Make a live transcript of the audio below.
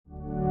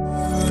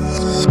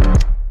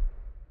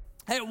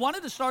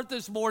wanted to start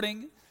this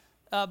morning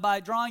by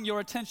drawing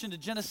your attention to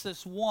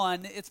Genesis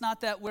 1. It's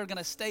not that we're going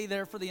to stay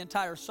there for the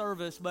entire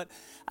service, but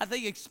I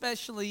think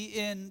especially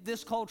in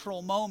this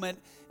cultural moment,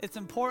 it's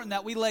important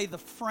that we lay the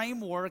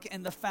framework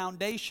and the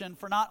foundation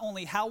for not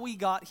only how we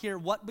got here,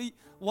 what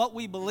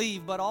we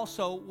believe, but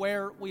also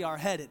where we are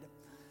headed.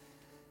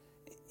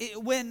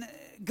 When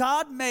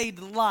God made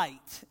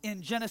light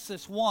in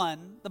Genesis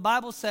 1, the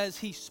Bible says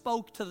he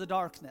spoke to the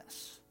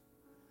darkness.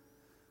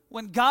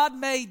 When God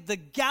made the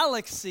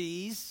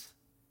galaxies,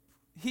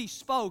 he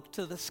spoke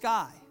to the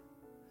sky.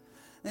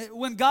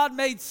 When God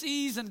made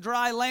seas and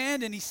dry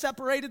land and he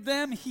separated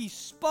them, he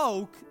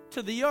spoke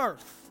to the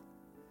earth.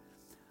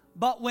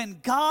 But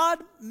when God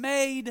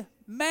made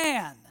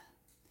man,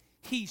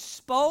 he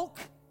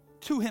spoke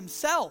to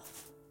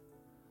himself.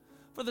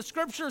 For the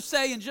scriptures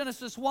say in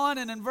Genesis 1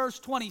 and in verse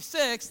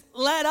 26,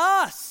 let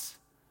us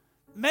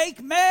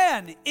make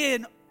man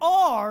in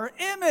our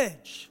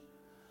image,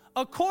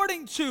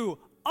 according to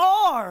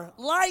our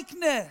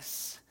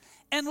likeness,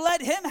 and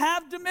let him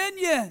have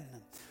dominion.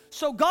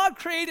 So God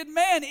created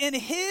man in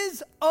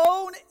his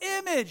own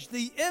image,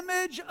 the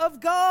image of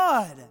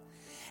God.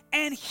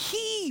 And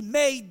he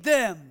made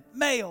them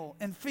male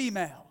and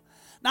female.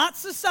 Not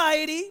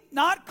society,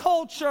 not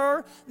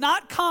culture,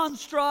 not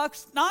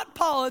constructs, not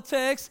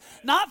politics,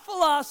 not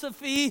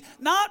philosophy,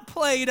 not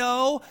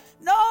Plato.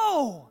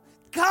 No,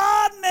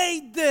 God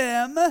made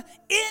them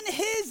in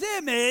his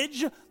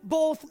image,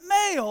 both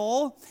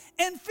male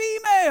and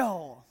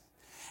female.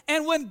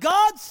 And when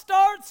God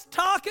starts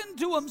talking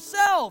to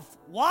himself,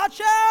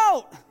 watch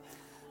out.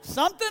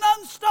 Something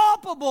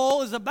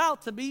unstoppable is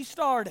about to be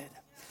started.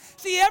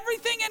 See,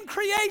 everything in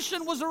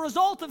creation was a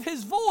result of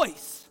his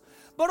voice.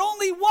 But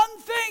only one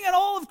thing in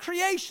all of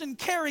creation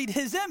carried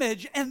his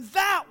image, and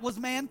that was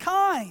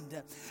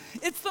mankind.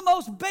 It's the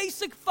most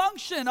basic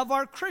function of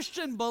our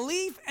Christian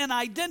belief and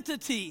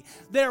identity.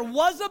 There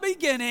was a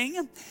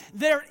beginning,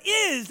 there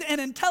is an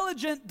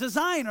intelligent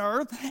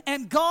designer,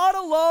 and God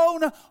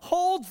alone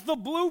holds the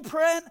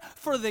blueprint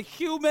for the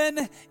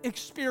human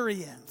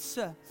experience.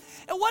 And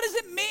what does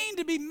it mean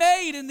to be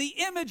made in the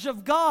image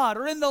of God,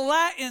 or in the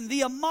Latin,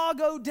 the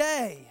imago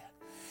Dei?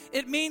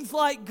 It means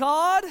like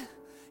God,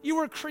 you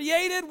were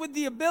created with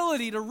the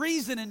ability to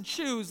reason and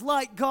choose.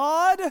 Like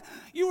God,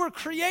 you were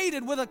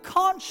created with a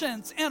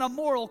conscience and a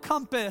moral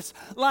compass.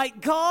 Like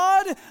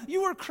God,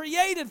 you were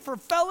created for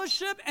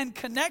fellowship and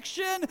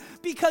connection,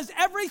 because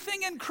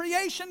everything in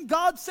creation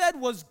God said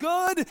was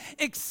good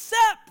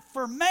except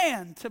for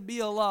man to be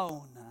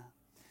alone.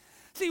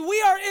 See,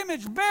 we are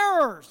image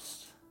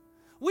bearers.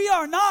 We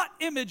are not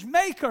image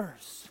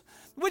makers.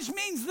 Which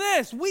means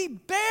this, we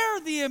bear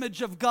the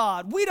image of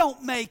God. We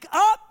don't make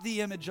up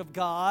the image of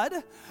God.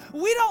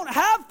 We don't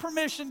have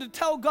permission to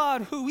tell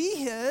God who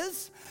he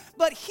is,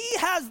 but he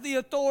has the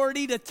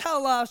authority to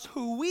tell us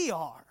who we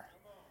are.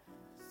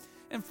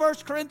 In 1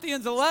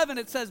 Corinthians 11,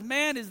 it says,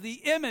 man is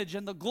the image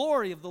and the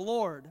glory of the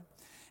Lord.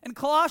 In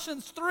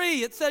Colossians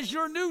 3, it says,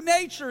 your new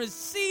nature is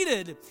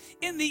seated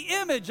in the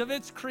image of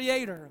its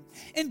creator.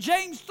 In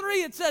James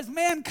 3, it says,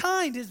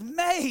 mankind is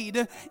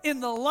made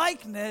in the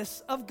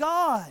likeness of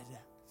God.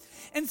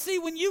 And see,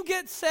 when you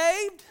get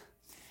saved,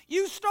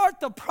 you start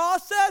the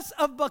process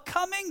of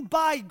becoming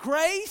by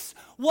grace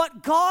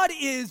what God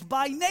is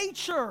by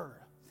nature.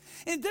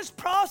 And this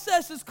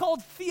process is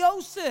called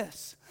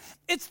theosis.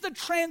 It's the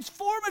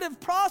transformative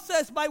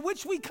process by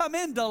which we come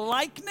into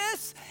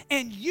likeness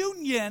and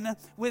union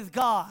with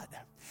God.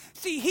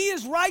 See, he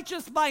is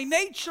righteous by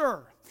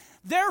nature.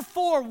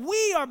 Therefore,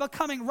 we are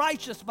becoming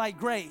righteous by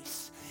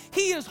grace.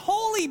 He is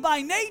holy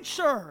by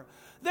nature.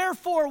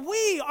 Therefore,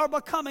 we are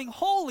becoming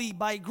holy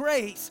by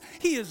grace.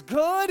 He is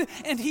good,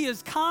 and he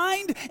is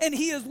kind, and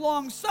he is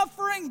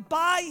long-suffering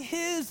by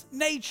his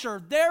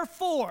nature.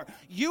 Therefore,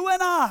 you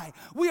and I,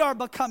 we are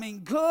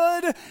becoming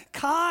good,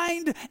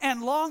 kind,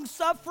 and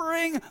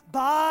long-suffering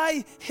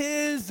by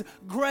his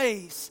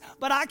grace.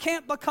 But I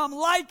can't become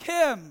like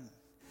him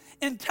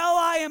until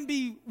I am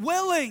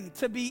willing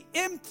to be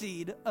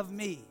emptied of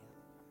me.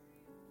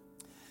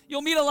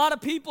 You'll meet a lot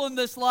of people in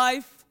this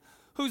life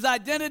whose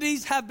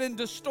identities have been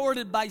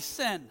distorted by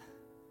sin.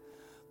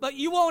 But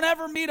you won't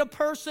ever meet a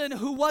person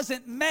who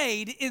wasn't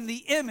made in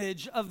the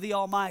image of the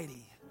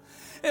Almighty.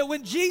 And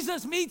when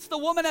Jesus meets the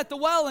woman at the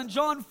well in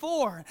John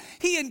 4,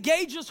 he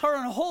engages her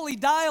in holy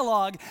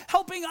dialogue,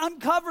 helping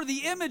uncover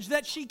the image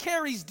that she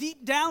carries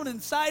deep down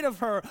inside of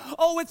her.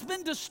 Oh, it's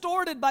been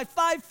distorted by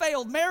 5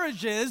 failed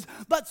marriages,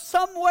 but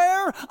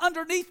somewhere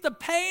underneath the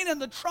pain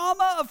and the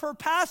trauma of her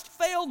past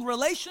failed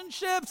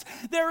relationships,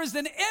 there is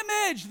an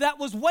image that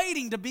was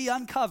waiting to be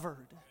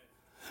uncovered.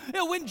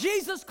 When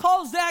Jesus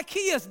calls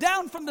Zacchaeus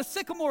down from the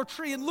sycamore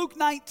tree in Luke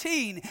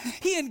 19,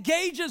 he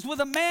engages with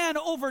a man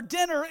over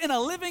dinner in a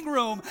living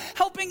room,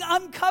 helping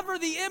uncover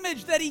the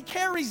image that he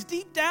carries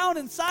deep down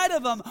inside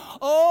of him.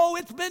 Oh,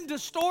 it's been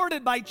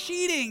distorted by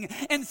cheating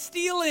and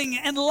stealing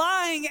and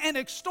lying and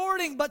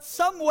extorting, but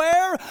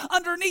somewhere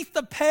underneath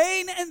the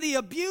pain and the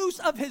abuse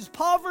of his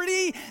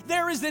poverty,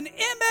 there is an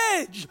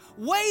image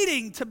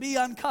waiting to be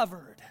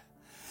uncovered.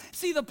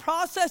 See, the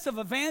process of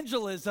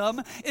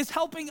evangelism is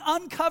helping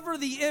uncover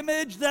the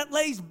image that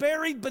lays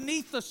buried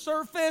beneath the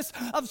surface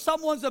of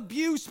someone's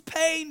abuse,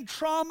 pain,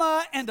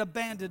 trauma, and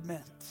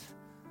abandonment.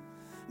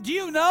 Do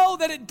you know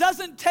that it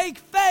doesn't take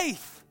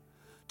faith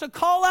to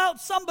call out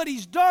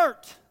somebody's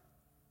dirt?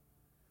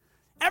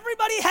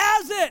 Everybody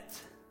has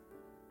it.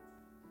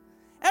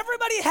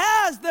 Everybody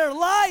has their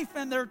life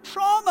and their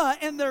trauma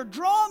and their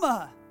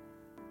drama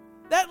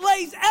that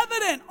lays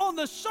evident on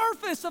the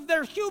surface of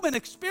their human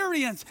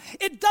experience.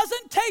 It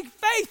doesn't take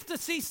faith to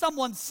see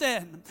someone's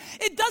sin.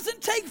 It doesn't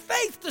take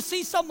faith to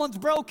see someone's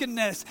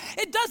brokenness.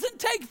 It doesn't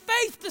take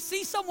faith to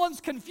see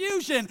someone's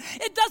confusion.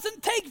 It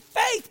doesn't take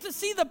faith to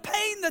see the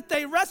pain that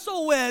they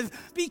wrestle with,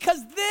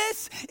 because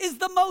this is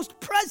the most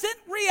present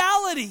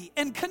reality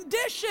and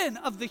condition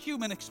of the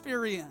human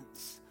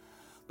experience.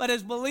 But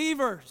as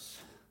believers,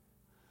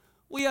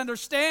 we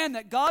understand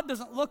that God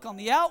doesn't look on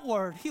the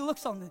outward, He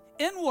looks on the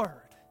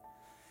inward.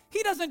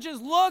 He doesn't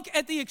just look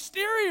at the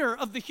exterior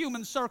of the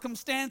human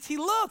circumstance. He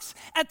looks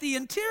at the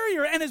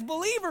interior. And as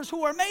believers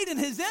who are made in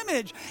His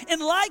image, in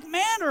like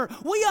manner,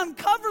 we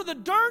uncover the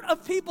dirt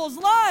of people's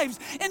lives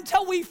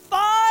until we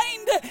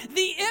find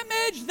the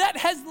image that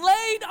has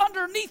laid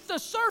underneath the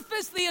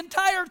surface the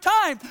entire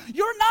time.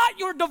 You're not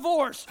your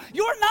divorce.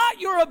 You're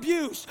not your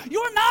abuse.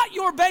 You're not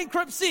your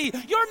bankruptcy.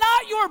 You're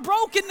not your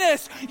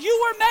brokenness.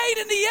 You were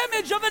made in the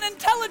image of an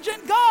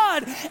intelligent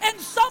God. And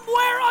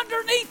somewhere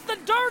underneath the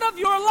dirt of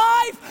your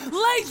life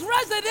lays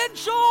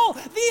residential,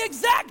 the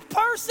exact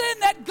person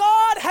that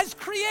God has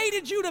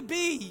created you to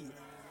be.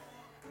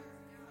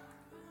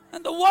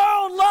 And the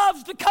world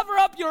loves to cover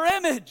up your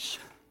image.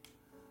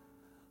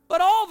 But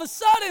all of a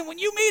sudden, when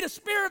you meet a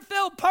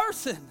Spirit-filled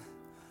person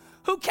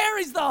who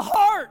carries the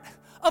heart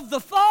of the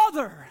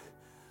Father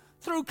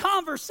through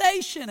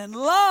conversation and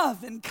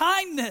love and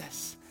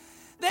kindness,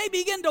 they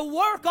begin to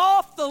work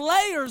off the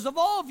layers of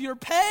all of your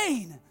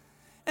pain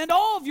and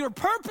all of your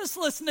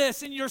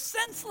purposelessness and your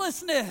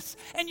senselessness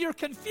and your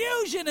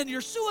confusion and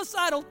your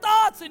suicidal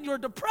thoughts and your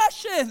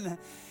depression,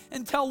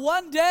 until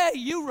one day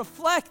you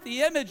reflect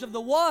the image of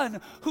the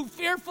one who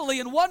fearfully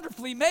and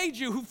wonderfully made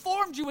you, who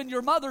formed you in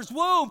your mother's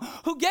womb,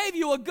 who gave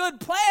you a good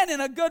plan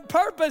and a good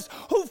purpose,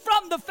 who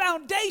from the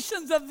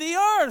foundations of the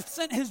earth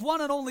sent His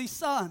one and only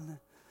Son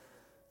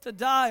to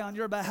die on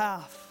your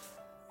behalf.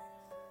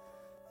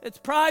 It's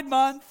Pride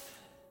Month.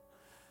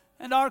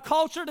 And our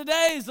culture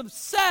today is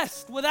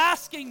obsessed with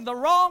asking the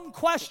wrong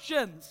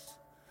questions.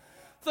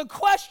 The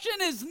question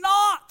is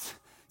not,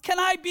 can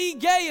I be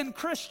gay and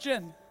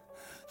Christian?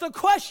 The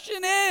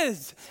question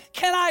is,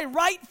 can I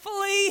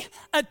rightfully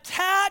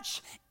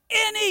attach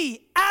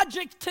any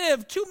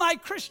adjective to my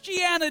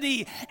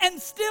Christianity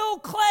and still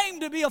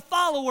claim to be a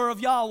follower of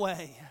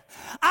Yahweh?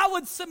 I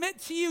would submit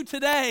to you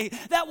today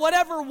that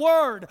whatever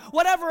word,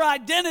 whatever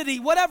identity,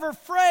 whatever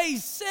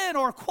phrase, sin,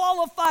 or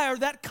qualifier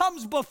that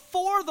comes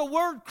before the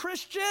word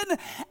Christian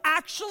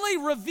actually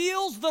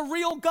reveals the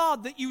real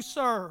God that you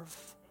serve.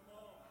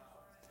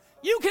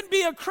 You can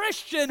be a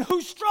Christian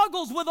who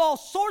struggles with all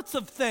sorts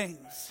of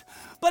things,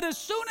 but as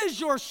soon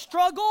as your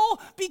struggle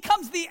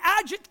becomes the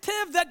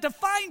adjective that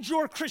defines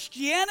your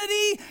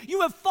Christianity,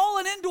 you have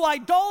fallen into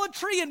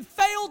idolatry and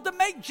failed to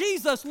make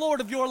Jesus Lord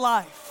of your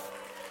life.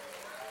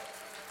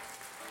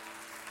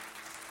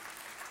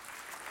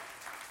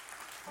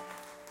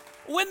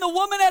 When the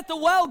woman at the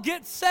well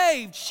gets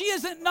saved, she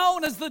isn't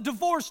known as the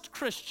divorced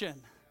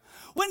Christian.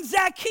 When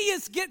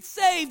Zacchaeus gets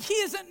saved, he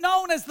isn't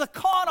known as the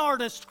con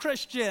artist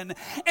Christian.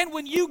 And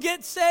when you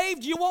get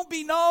saved, you won't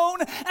be known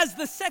as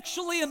the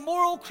sexually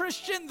immoral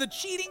Christian, the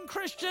cheating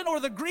Christian, or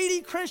the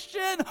greedy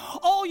Christian.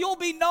 All you'll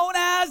be known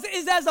as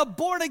is as a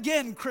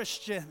born-again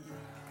Christian.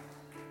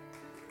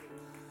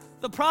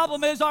 The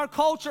problem is our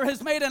culture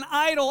has made an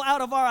idol out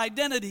of our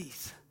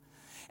identities.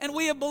 And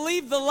we have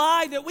believed the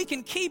lie that we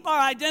can keep our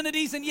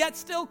identities and yet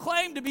still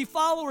claim to be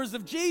followers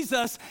of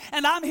Jesus.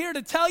 And I'm here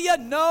to tell you,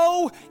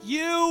 no,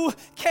 you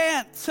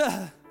can't.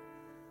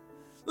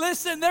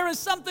 Listen, there is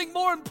something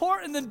more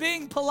important than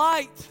being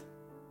polite.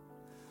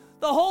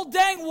 The whole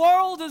dang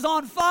world is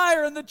on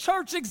fire, and the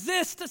church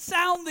exists to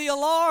sound the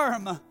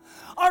alarm.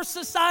 Our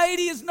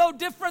society is no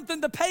different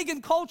than the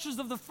pagan cultures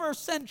of the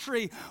first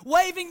century,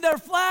 waving their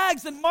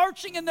flags and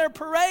marching in their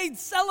parades,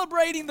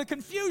 celebrating the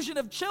confusion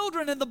of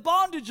children and the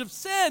bondage of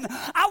sin.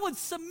 I would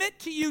submit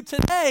to you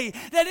today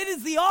that it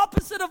is the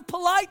opposite of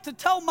polite to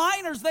tell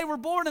minors they were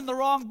born in the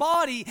wrong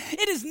body.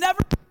 It is never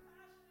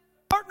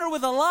partner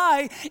with a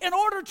lie in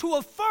order to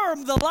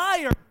affirm the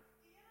liar.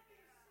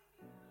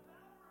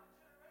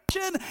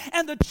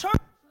 And the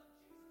church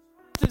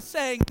is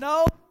saying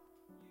no.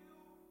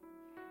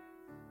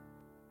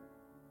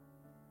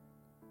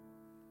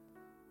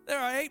 There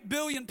are 8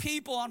 billion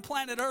people on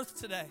planet Earth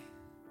today.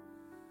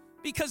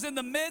 Because in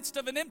the midst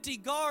of an empty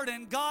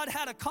garden, God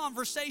had a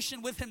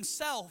conversation with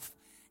Himself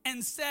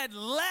and said,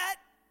 let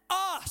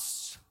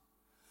us,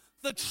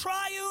 the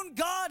triune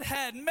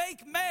Godhead,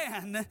 make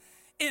man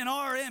in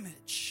our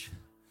image.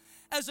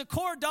 As a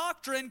core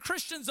doctrine,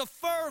 Christians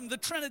affirm the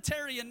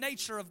Trinitarian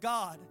nature of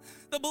God.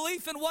 The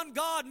belief in one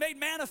God made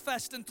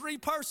manifest in three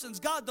persons: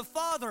 God the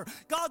Father,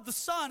 God the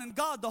Son, and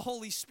God the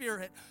Holy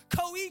Spirit.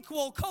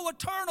 Co-equal,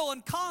 co-eternal,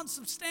 and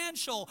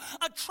consubstantial.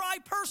 A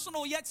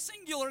tri-personal yet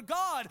singular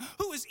God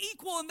who is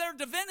equal in their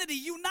divinity,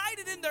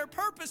 united in their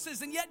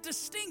purposes, and yet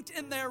distinct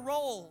in their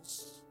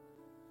roles.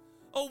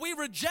 Oh, we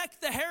reject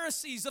the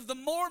heresies of the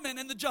Mormon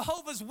and the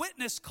Jehovah's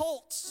Witness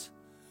cults.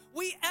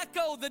 We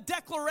echo the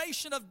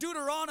declaration of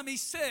Deuteronomy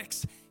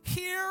 6.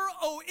 Hear,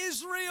 O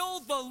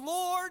Israel, the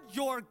Lord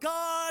your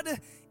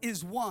God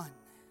is one.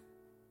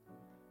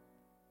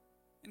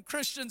 And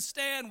Christians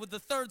stand with the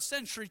 3rd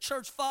century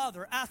church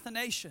father,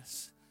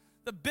 Athanasius,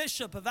 the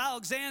bishop of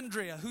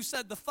Alexandria, who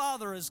said the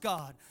Father is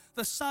God,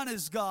 the Son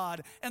is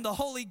God, and the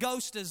Holy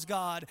Ghost is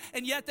God.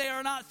 And yet they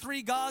are not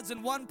three gods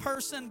in one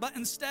person, but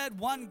instead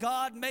one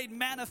God made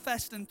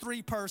manifest in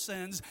three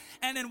persons.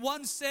 And in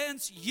one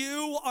sense,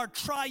 you are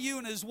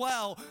triune as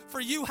well, for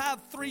you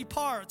have three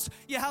parts.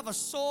 You have a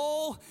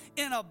soul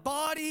in a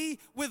body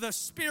with a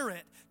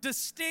spirit,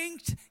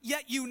 distinct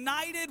yet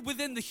united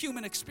within the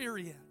human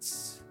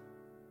experience.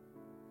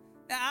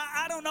 Now,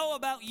 I don't know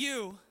about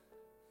you,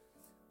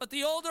 but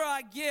the older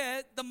I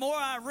get, the more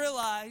I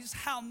realize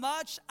how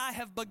much I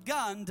have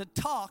begun to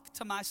talk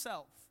to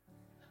myself.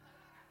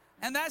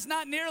 And that's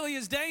not nearly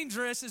as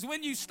dangerous as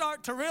when you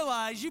start to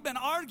realize you've been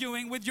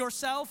arguing with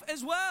yourself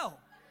as well.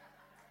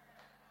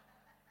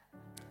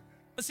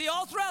 But see,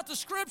 all throughout the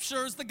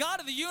scriptures, the God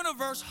of the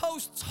universe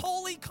hosts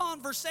holy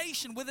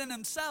conversation within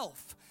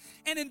himself.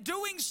 And in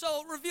doing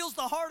so, it reveals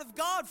the heart of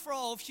God for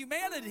all of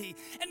humanity.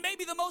 And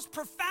maybe the most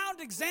profound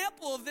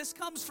example of this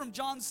comes from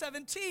John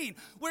 17,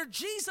 where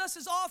Jesus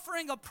is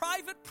offering a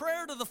private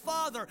prayer to the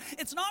Father.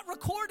 It's not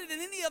recorded in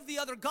any of the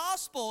other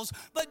Gospels,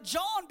 but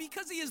John,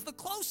 because he is the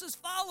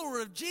closest follower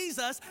of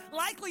Jesus,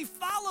 likely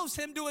follows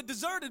him to a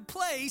deserted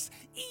place,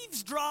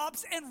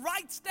 eavesdrops, and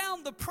writes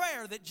down the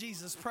prayer that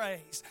Jesus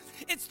prays.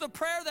 It's the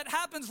prayer that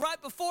happens right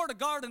before the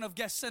Garden of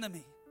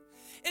Gethsemane.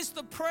 It's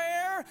the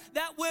prayer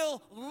that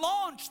will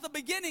launch the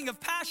beginning of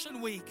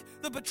Passion Week,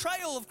 the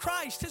betrayal of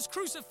Christ, his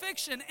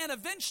crucifixion, and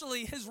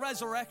eventually his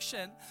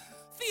resurrection.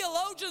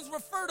 Theologians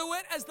refer to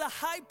it as the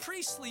high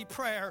priestly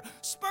prayer.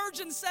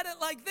 Spurgeon said it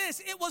like this: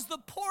 it was the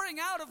pouring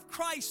out of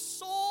Christ's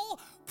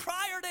soul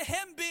prior to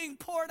him being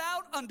poured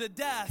out unto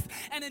death.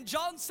 And in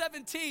John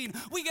 17,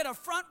 we get a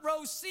front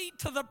row seat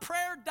to the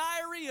prayer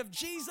diary of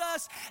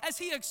Jesus as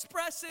he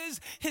expresses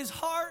his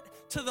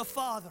heart to the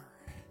Father.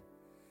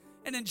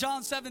 And in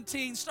John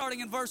 17,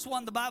 starting in verse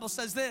 1, the Bible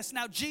says this: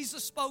 now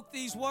Jesus spoke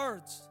these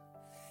words.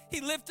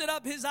 He lifted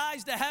up his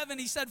eyes to heaven.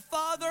 He said,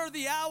 Father,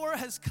 the hour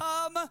has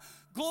come.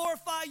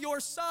 Glorify your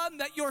Son,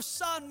 that your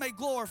Son may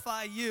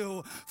glorify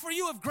you. For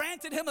you have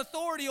granted him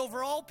authority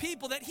over all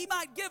people, that he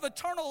might give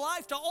eternal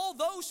life to all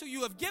those who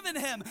you have given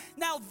him.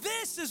 Now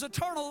this is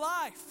eternal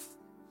life,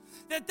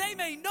 that they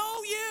may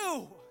know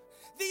you,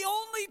 the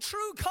only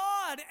true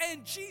God,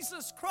 and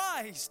Jesus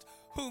Christ,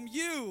 whom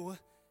you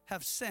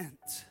have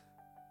sent.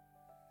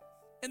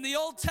 In the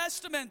Old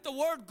Testament, the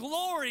word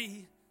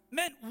glory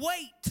meant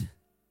weight.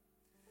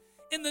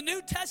 In the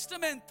New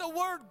Testament, the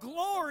word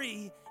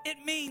glory, it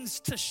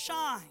means to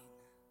shine.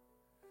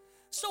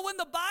 So when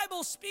the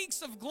Bible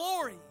speaks of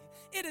glory,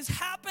 it is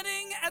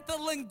happening at the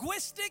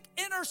linguistic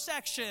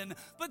intersection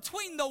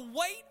between the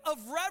weight of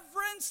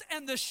reverence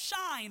and the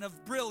shine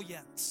of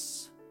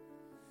brilliance.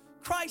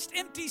 Christ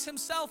empties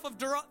himself of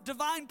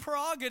divine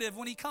prerogative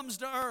when he comes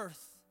to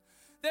earth.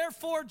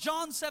 Therefore,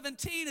 John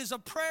 17 is a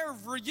prayer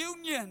of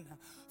reunion.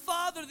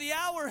 Father, the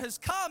hour has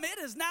come. It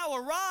has now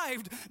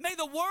arrived. May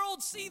the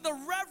world see the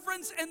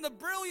reverence and the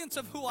brilliance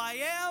of who I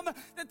am,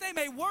 that they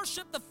may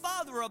worship the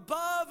Father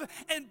above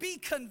and be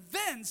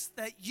convinced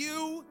that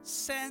you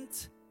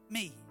sent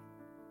me.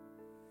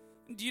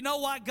 And do you know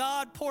why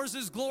God pours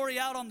his glory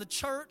out on the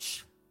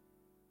church?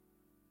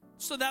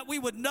 So that we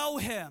would know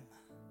him,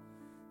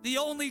 the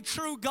only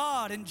true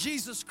God, in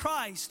Jesus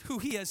Christ, who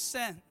he has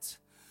sent.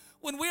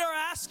 When we are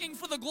asking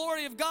for the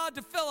glory of God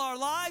to fill our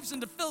lives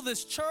and to fill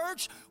this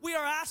church, we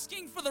are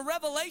asking for the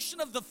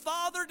revelation of the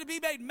Father to be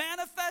made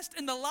manifest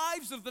in the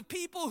lives of the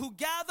people who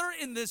gather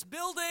in this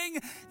building,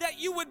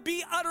 that you would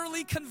be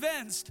utterly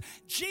convinced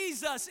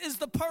Jesus is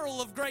the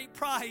pearl of great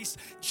price.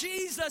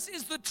 Jesus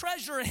is the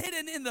treasure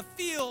hidden in the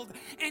field,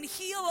 and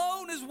he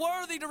alone is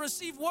worthy to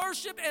receive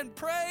worship and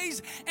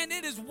praise, and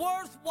it is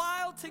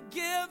worthwhile to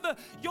give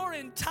your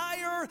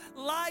entire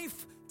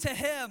life to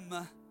him.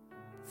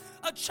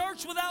 A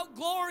church without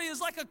glory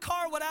is like a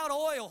car without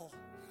oil.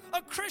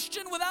 A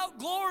Christian without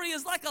glory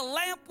is like a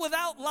lamp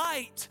without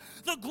light.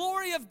 The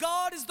glory of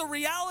God is the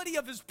reality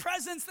of his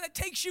presence that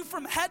takes you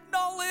from head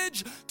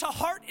knowledge to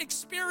heart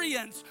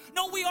experience.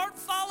 No, we aren't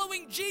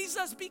following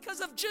Jesus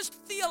because of just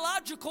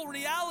theological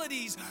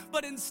realities,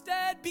 but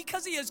instead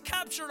because he has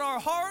captured our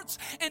hearts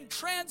and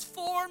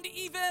transformed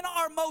even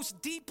our most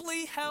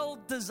deeply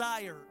held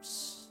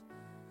desires.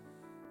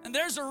 And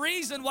there's a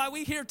reason why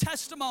we hear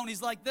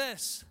testimonies like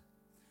this.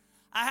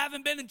 I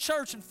haven't been in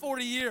church in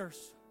 40 years.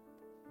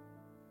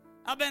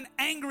 I've been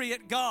angry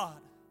at God,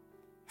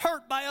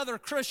 hurt by other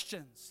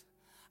Christians.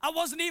 I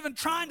wasn't even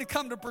trying to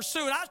come to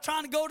Pursuit. I was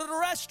trying to go to the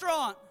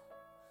restaurant.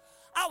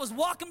 I was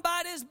walking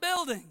by this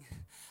building.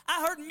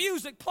 I heard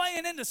music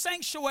playing in the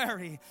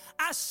sanctuary.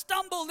 I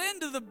stumbled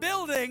into the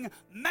building,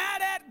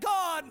 mad at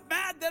God,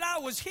 mad that I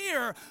was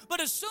here.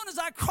 But as soon as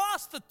I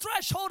crossed the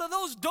threshold of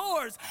those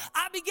doors,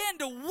 I began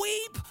to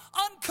weep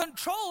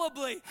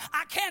uncontrollably.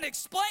 I can't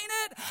explain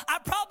it. I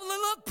probably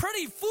look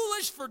pretty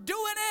foolish for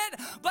doing it,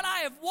 but I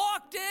have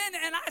walked in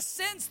and I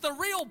sense the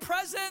real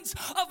presence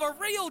of a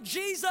real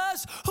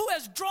Jesus who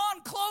has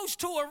drawn close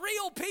to a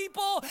real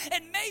people.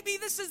 And maybe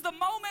this is the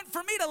moment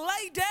for me to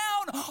lay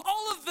down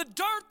all of the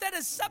dirt that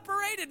has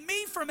separated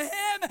me from him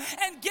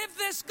and give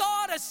this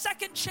God a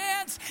second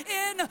chance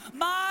in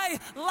my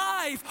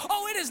life.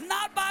 Oh, it is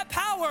not by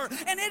power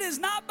and it is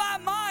not by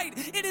might.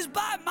 It is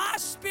by my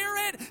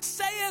Spirit,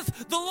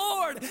 saith the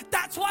Lord.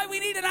 That's why we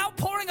need an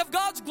outpouring of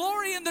God's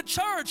glory in the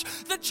church.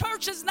 The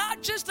church is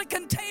not just a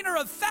container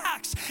of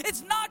facts.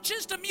 It's not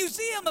just a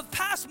museum of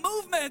past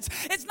movements.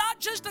 It's not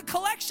just a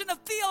collection of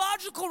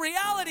theological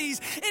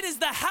realities. It is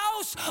the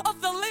house of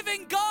the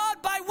living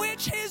God by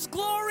which his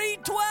glory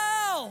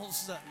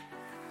dwells.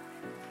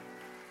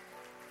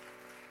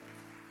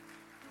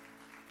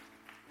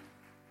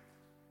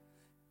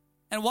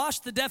 And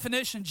watch the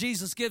definition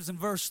Jesus gives in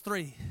verse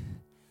 3.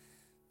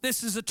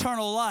 This is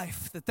eternal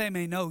life, that they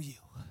may know you.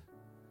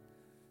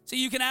 See,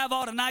 you can have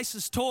all the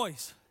nicest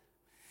toys,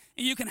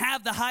 and you can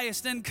have the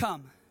highest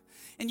income,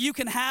 and you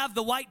can have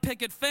the white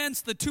picket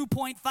fence, the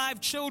 2.5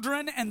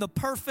 children, and the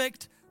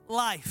perfect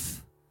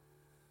life.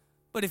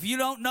 But if you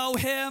don't know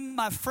him,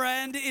 my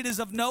friend, it is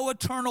of no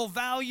eternal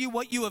value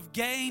what you have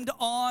gained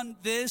on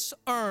this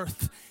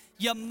earth.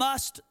 You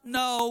must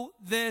know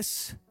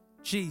this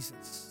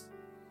Jesus.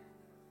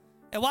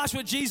 And watch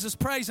what Jesus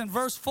prays in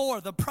verse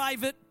 4. The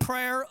private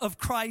prayer of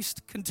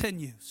Christ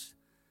continues.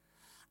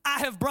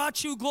 I have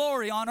brought you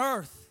glory on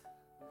earth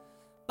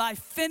by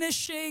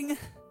finishing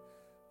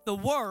the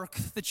work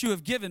that you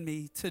have given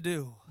me to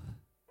do.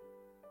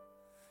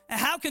 And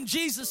how can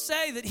Jesus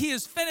say that he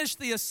has finished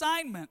the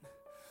assignment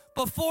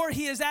before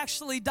he has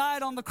actually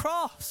died on the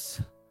cross?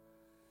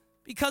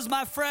 Because,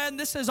 my friend,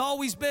 this has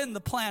always been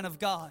the plan of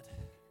God.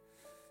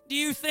 Do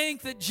you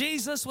think that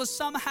Jesus was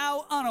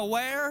somehow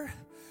unaware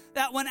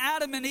that when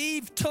Adam and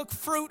Eve took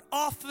fruit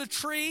off the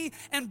tree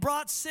and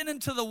brought sin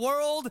into the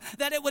world,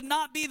 that it would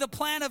not be the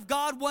plan of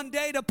God one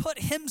day to put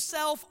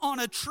himself on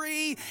a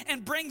tree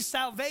and bring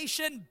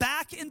salvation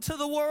back into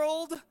the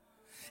world?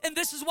 And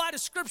this is why the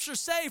scriptures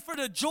say, for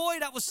the joy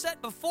that was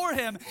set before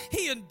him,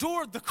 he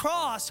endured the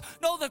cross.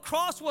 No, the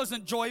cross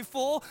wasn't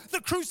joyful.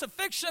 The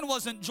crucifixion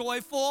wasn't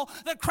joyful.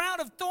 The crown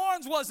of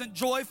thorns wasn't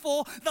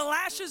joyful. The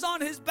lashes on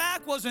his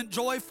back wasn't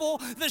joyful.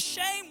 The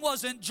shame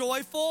wasn't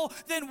joyful.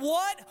 Then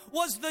what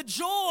was the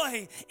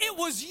joy? It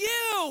was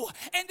you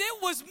and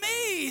it was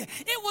me.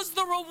 It was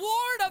the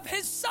reward of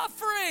his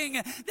suffering,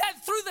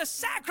 that through the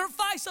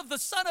sacrifice of the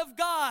Son of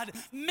God,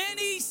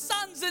 many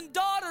sons and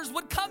daughters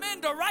would come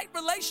into right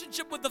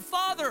relationship with the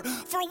Father.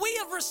 For we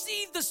have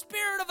received the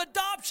Spirit of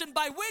adoption,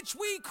 by which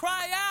we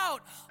cry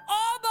out,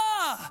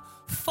 Abba,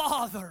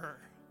 Father.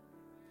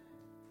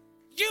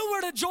 You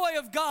were the joy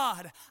of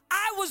God.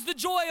 I was the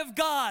joy of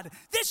God.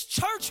 This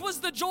church was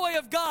the joy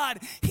of God.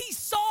 He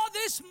saw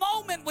this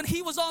moment when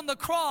he was on the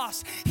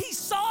cross. He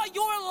saw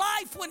your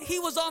life when he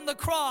was on the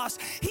cross.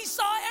 He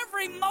saw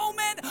every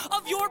moment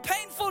of your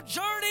painful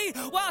journey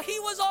while he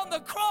was on the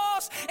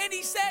cross. And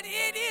he said,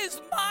 it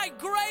is my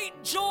great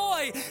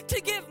joy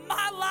to give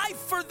my life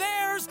for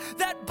theirs,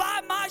 that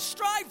by my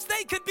stripes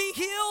they could be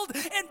healed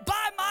and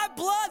by my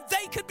blood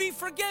they could be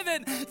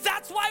forgiven.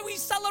 That's why we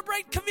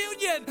celebrate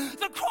communion.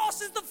 The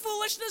cross is the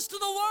foolishness to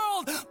the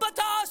world, but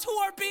to us who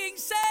are being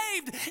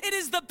saved, it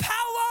is the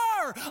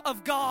power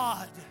of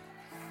God.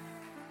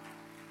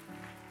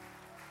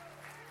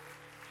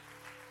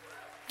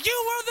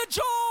 You were the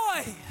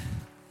joy,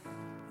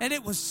 and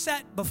it was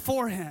set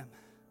before him.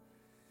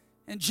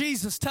 And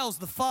Jesus tells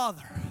the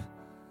Father,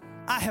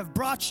 I have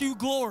brought you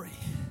glory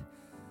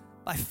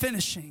by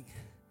finishing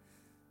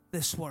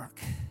this work.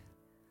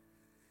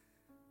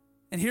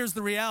 And here's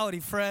the reality,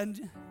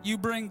 friend. You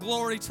bring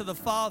glory to the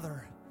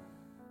Father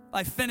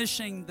by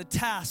finishing the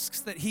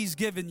tasks that he's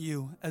given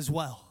you as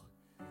well.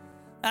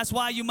 That's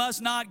why you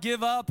must not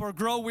give up or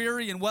grow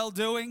weary in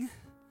well-doing.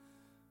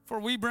 For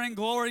we bring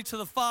glory to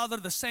the Father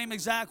the same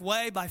exact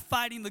way, by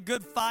fighting the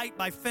good fight,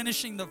 by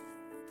finishing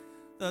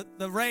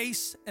the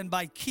race, and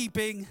by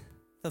keeping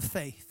the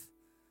faith.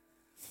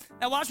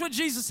 Now watch what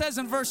Jesus says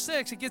in verse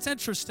 6. It gets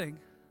interesting.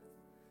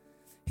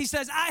 He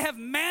says, I have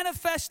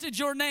manifested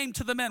your name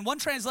to the men. One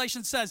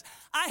translation says,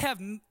 I have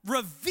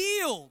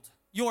revealed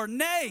your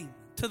name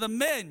to the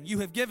men you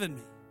have given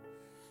me.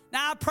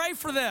 Now I pray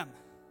for them.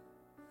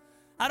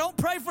 I don't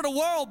pray for the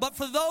world, but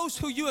for those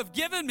who you have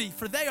given me,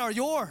 for they are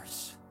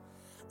yours.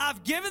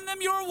 I've given them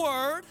your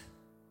word.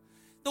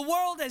 The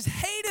world has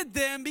hated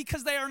them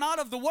because they are not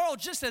of the world,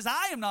 just as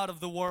I am not of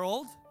the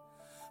world.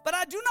 But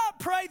I do not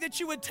pray that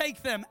you would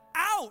take them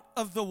out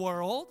of the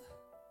world,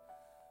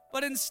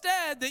 but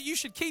instead that you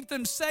should keep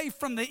them safe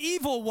from the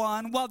evil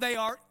one while they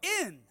are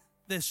in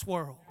this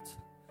world.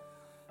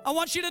 I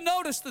want you to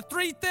notice the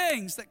three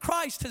things that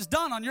Christ has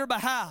done on your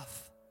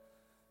behalf.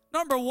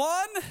 Number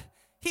one,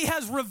 he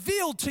has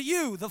revealed to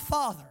you the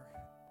Father.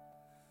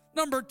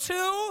 Number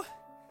two,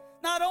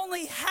 not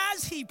only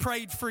has he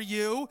prayed for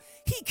you,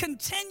 he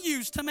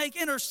continues to make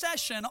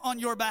intercession on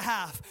your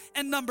behalf.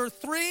 And number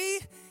three,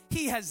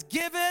 he has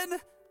given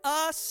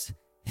us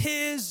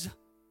his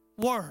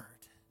word.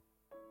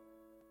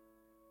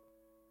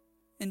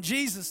 And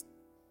Jesus,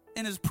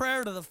 in his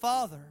prayer to the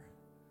Father,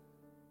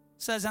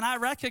 says, and I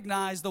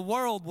recognize the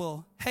world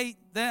will hate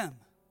them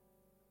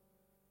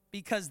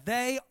because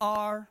they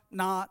are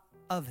not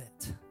of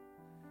it.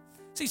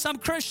 See, some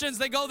Christians,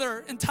 they go their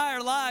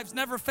entire lives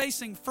never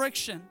facing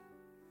friction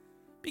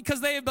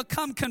because they have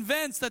become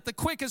convinced that the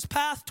quickest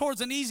path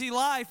towards an easy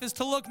life is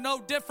to look no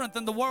different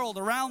than the world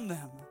around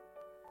them.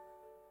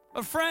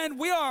 But friend,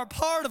 we are a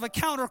part of a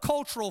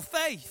countercultural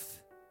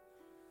faith.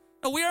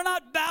 No, we are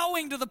not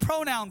bowing to the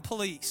pronoun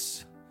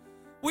police.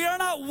 We are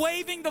not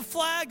waving the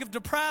flag of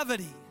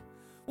depravity.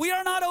 We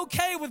are not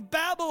okay with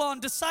Babylon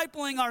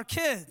discipling our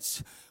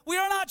kids. We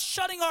are not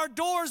shutting our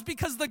doors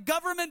because the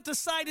government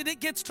decided it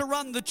gets to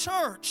run the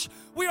church.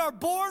 We are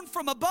born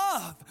from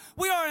above.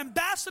 We are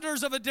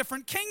ambassadors of a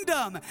different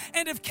kingdom.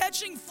 And if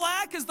catching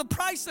flack is the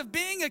price of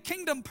being a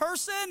kingdom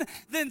person,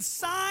 then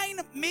sign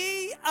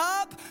me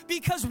up,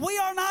 because we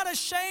are not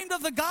ashamed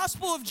of the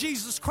gospel of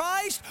Jesus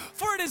Christ,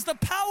 for it is the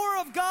power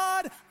of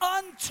God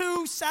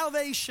unto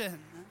salvation.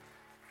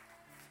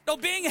 No,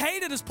 being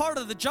hated is part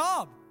of the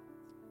job.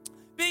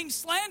 Being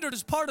slandered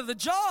is part of the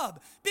job.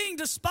 Being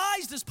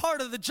despised is part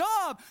of the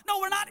job. No,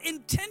 we're not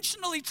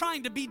intentionally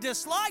trying to be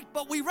disliked,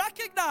 but we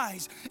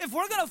recognize if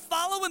we're going to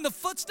follow in the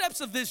footsteps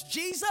of this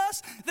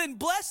Jesus, then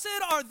blessed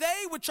are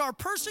they which are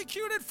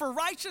persecuted for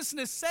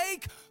righteousness'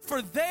 sake,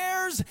 for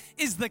theirs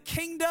is the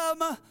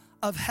kingdom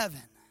of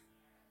heaven.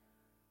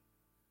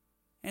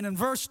 And in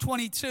verse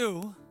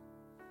 22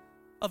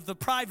 of the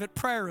private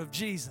prayer of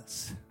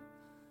Jesus,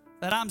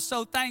 that I'm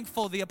so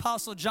thankful the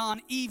Apostle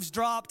John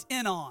eavesdropped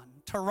in on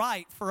to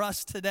write for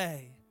us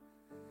today.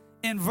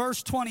 In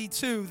verse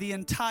 22, the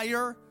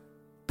entire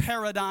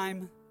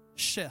paradigm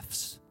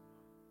shifts.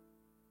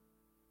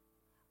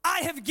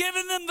 I have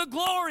given them the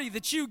glory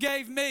that you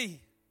gave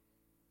me,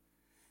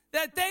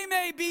 that they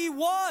may be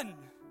one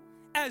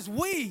as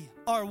we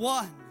are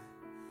one.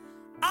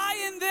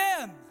 I in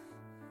them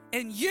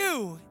and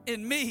you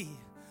in me,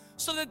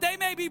 so that they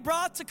may be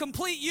brought to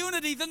complete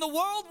unity. Then the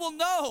world will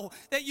know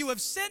that you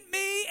have sent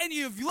me and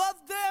you have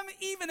loved them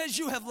even as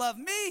you have loved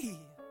me.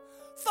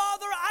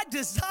 Father, I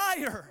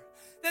desire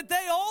that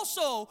they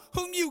also,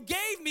 whom you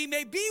gave me,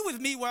 may be with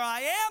me where I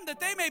am, that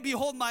they may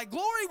behold my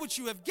glory which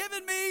you have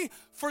given me,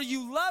 for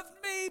you loved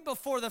me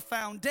before the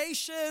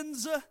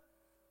foundations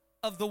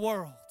of the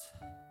world.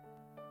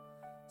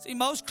 See,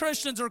 most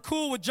Christians are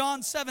cool with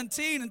John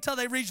 17 until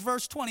they reach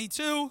verse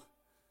 22,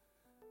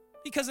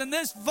 because in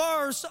this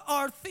verse,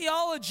 our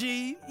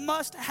theology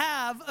must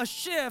have a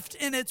shift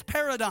in its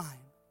paradigm.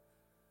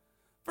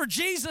 For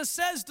Jesus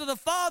says to the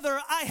Father,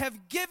 I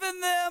have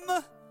given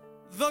them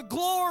the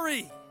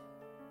glory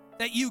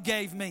that you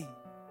gave me.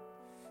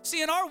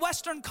 See, in our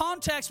Western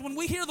context, when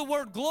we hear the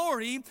word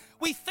glory,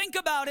 we think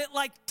about it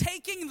like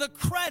taking the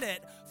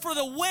credit for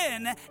the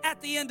win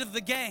at the end of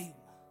the game.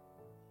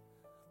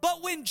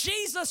 But when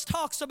Jesus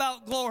talks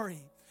about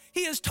glory,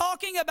 he is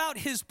talking about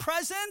his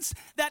presence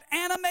that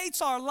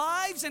animates our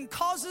lives and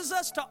causes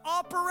us to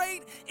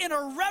operate in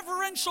a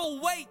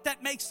reverential weight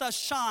that makes us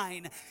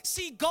shine.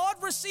 See, God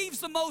receives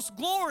the most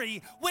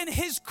glory when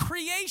his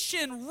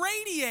creation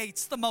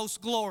radiates the most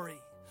glory.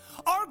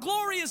 Our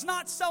glory is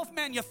not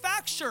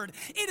self-manufactured.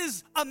 It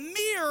is a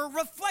mirror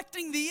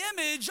reflecting the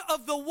image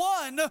of the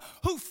one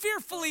who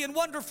fearfully and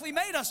wonderfully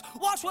made us.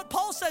 Watch what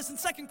Paul says in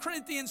 2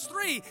 Corinthians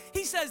 3.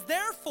 He says,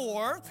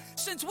 therefore,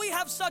 since we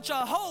have such a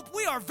hope,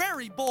 we are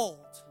very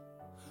bold.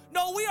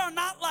 No, we are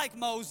not like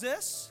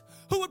Moses,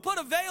 who would put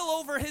a veil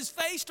over his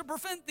face to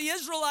prevent the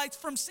Israelites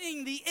from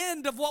seeing the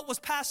end of what was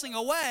passing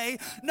away.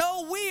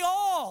 No, we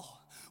all,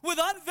 with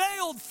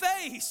unveiled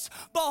face,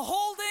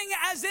 beholding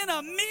as in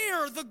a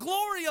mirror the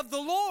glory of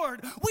the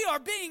Lord, we are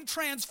being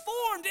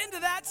transformed into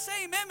that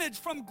same image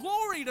from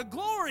glory to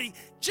glory,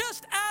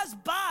 just as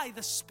by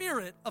the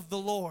Spirit of the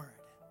Lord.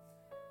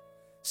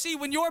 See,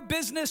 when your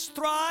business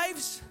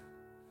thrives,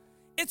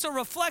 it's a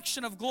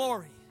reflection of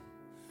glory.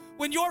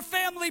 When your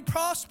family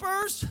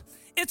prospers,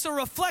 it's a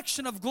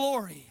reflection of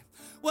glory.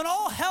 When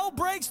all hell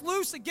breaks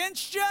loose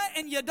against you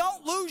and you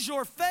don't lose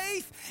your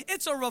faith,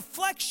 it's a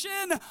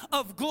reflection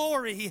of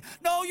glory.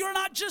 No, you're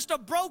not just a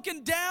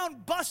broken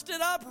down, busted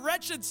up,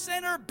 wretched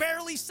sinner,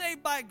 barely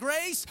saved by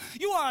grace.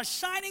 You are a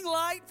shining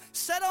light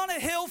set on a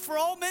hill for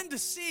all men to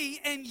see,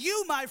 and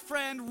you, my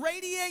friend,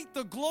 radiate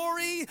the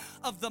glory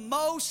of the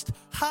Most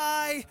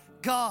High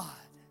God.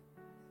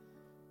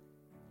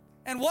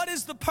 And what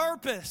is the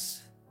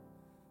purpose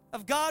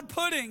of God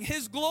putting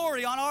his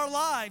glory on our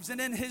lives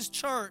and in his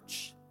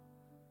church?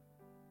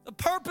 The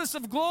purpose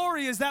of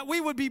glory is that we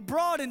would be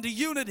brought into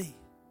unity.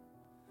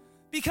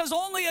 Because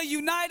only a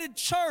united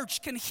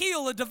church can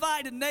heal a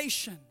divided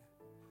nation.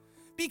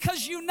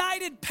 Because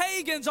united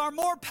pagans are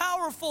more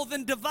powerful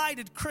than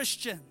divided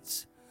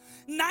Christians.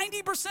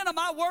 90% of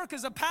my work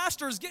as a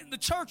pastor is getting the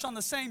church on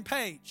the same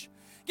page,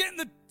 getting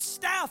the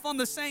staff on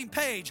the same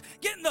page,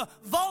 getting the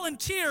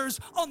volunteers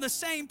on the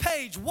same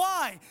page.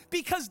 Why?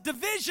 Because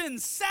division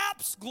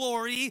saps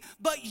glory,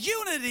 but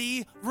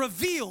unity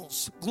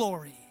reveals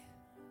glory.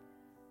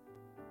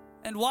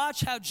 And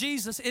watch how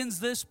Jesus ends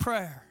this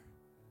prayer.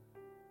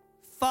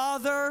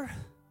 Father,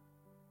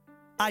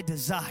 I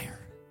desire.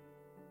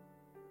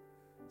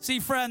 See,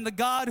 friend, the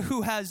God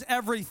who has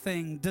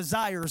everything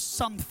desires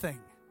something,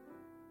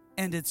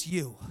 and it's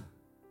you.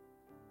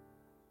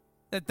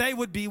 That they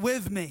would be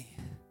with me,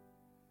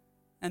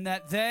 and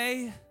that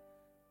they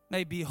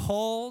may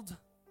behold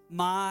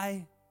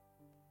my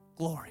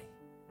glory.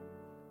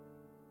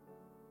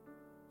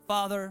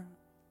 Father,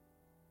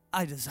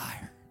 I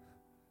desire.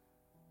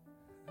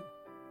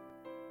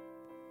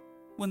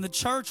 When the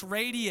church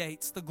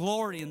radiates the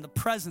glory and the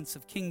presence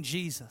of King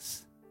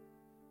Jesus,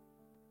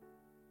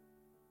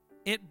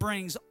 it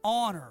brings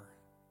honor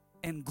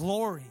and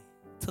glory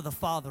to the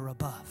Father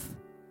above.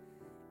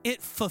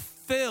 It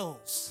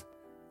fulfills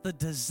the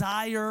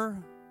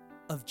desire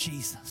of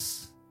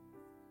Jesus.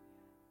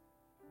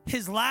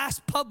 His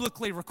last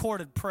publicly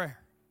recorded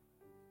prayer.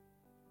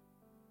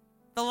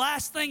 The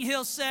last thing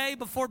he'll say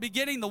before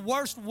beginning the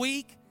worst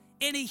week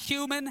any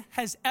human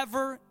has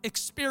ever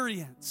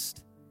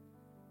experienced.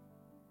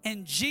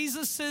 And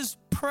Jesus'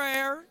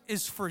 prayer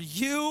is for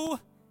you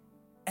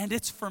and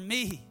it's for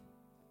me.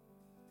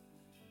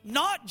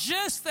 Not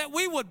just that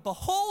we would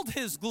behold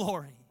his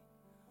glory,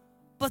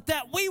 but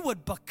that we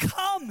would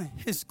become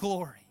his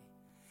glory.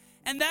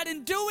 And that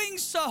in doing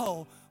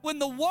so, when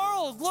the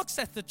world looks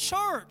at the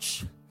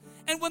church,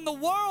 and when the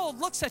world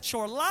looks at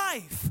your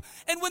life,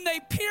 and when they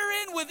peer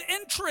in with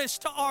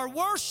interest to our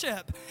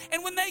worship,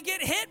 and when they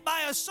get hit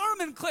by a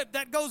sermon clip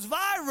that goes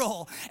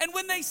viral, and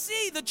when they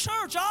see the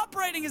church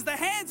operating as the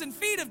hands and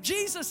feet of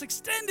Jesus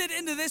extended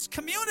into this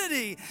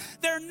community,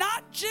 they're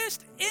not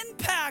just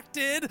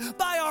impacted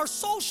by our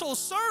social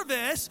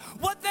service.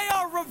 What they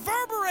are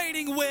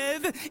reverberating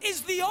with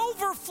is the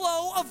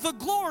overflow of the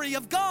glory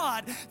of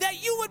God.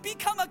 That you would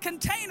become a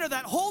container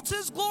that holds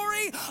his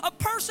glory, a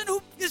person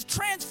who is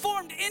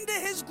transformed into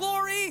his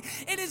glory.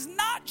 It is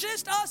not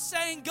just us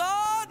saying,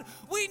 God,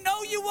 we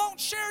know you won't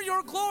share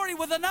your glory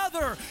with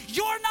another.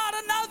 You're not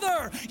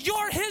another.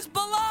 You're his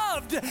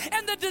beloved.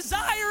 And the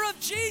desire of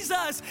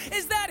Jesus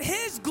is that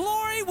his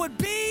glory would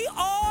be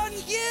on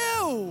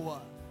you.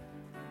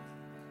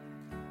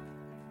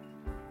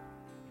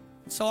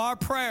 So our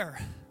prayer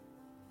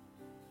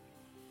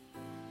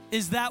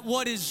is that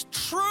what is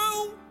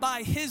true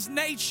by his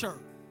nature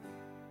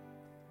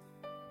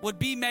would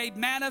be made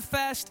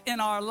manifest in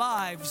our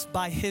lives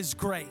by his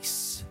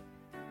grace.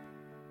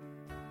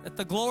 That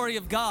the glory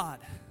of God,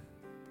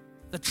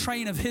 the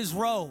train of his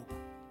robe,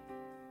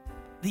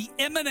 the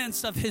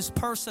immanence of his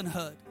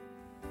personhood,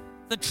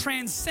 the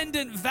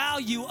transcendent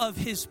value of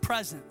his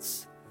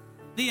presence,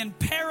 the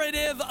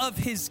imperative of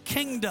his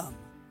kingdom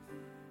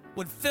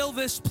would fill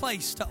this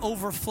place to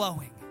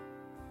overflowing.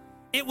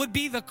 It would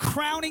be the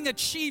crowning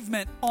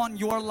achievement on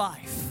your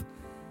life.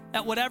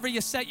 That whatever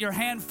you set your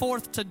hand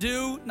forth to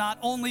do, not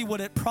only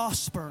would it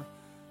prosper,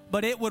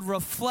 but it would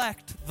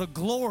reflect the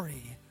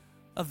glory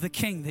of the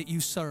King that you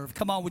serve.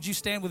 Come on, would you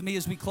stand with me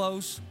as we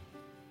close?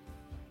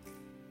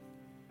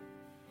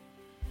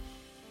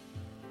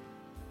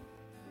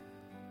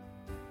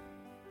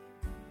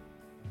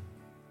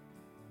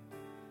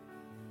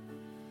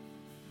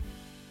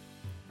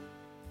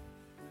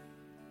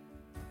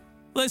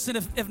 Listen,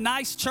 if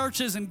nice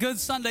churches and good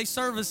Sunday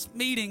service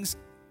meetings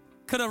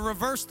could have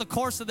reversed the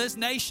course of this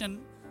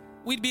nation,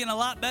 we'd be in a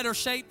lot better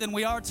shape than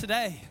we are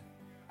today.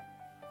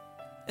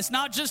 It's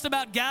not just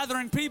about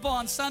gathering people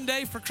on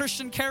Sunday for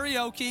Christian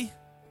karaoke.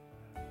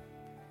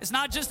 It's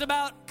not just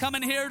about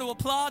coming here to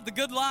applaud the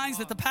good lines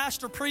that the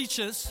pastor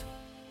preaches.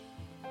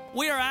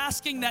 We are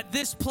asking that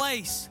this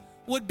place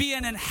would be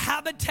an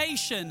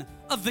inhabitation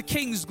of the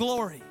King's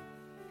glory.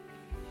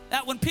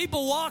 That when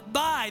people walk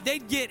by,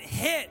 they'd get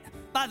hit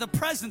by the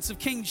presence of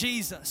King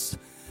Jesus.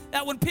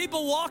 That when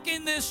people walk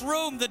in this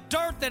room, the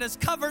dirt that has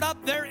covered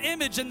up their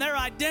image and their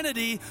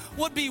identity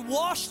would be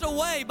washed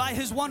away by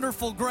his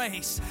wonderful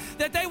grace.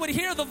 That they would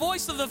hear the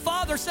voice of the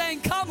Father saying,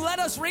 come, let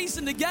us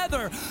reason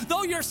together.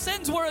 Though your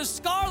sins were as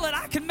scarlet,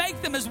 I can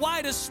make them as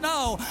white as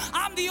snow.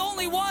 I'm the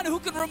only one who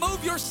can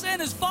remove your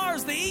sin as far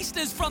as the east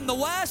is from the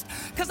west,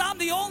 because I'm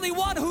the only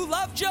one who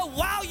loved you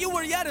while you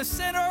were yet a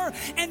sinner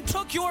and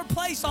took your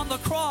place on the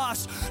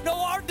cross. No,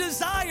 our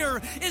desire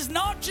is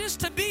not just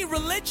to be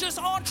religious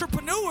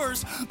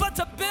entrepreneurs, but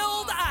to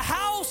build a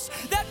house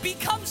that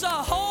becomes a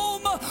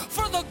home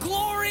for the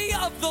glory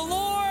of the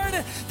Lord,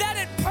 that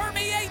it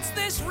permeates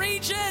this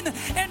region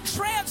and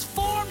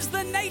transforms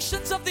the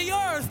nations of the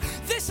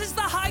earth. This is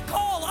the high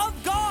call of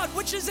God,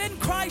 which is in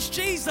Christ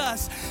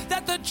Jesus,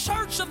 that the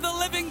church of the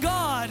living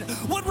God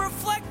would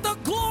reflect the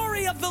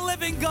glory of the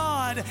living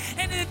God,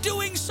 and in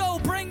doing so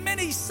bring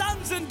many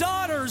sons and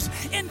daughters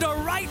into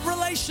right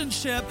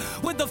relationship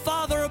with the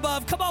Father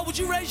above. Come on, would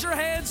you raise your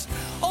hands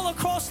all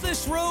across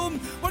this room?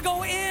 We're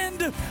going to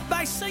end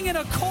by singing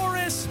a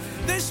chorus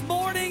this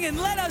morning, and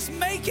let us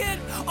make it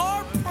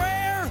our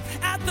prayer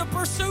at the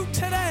Pursuit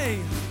today.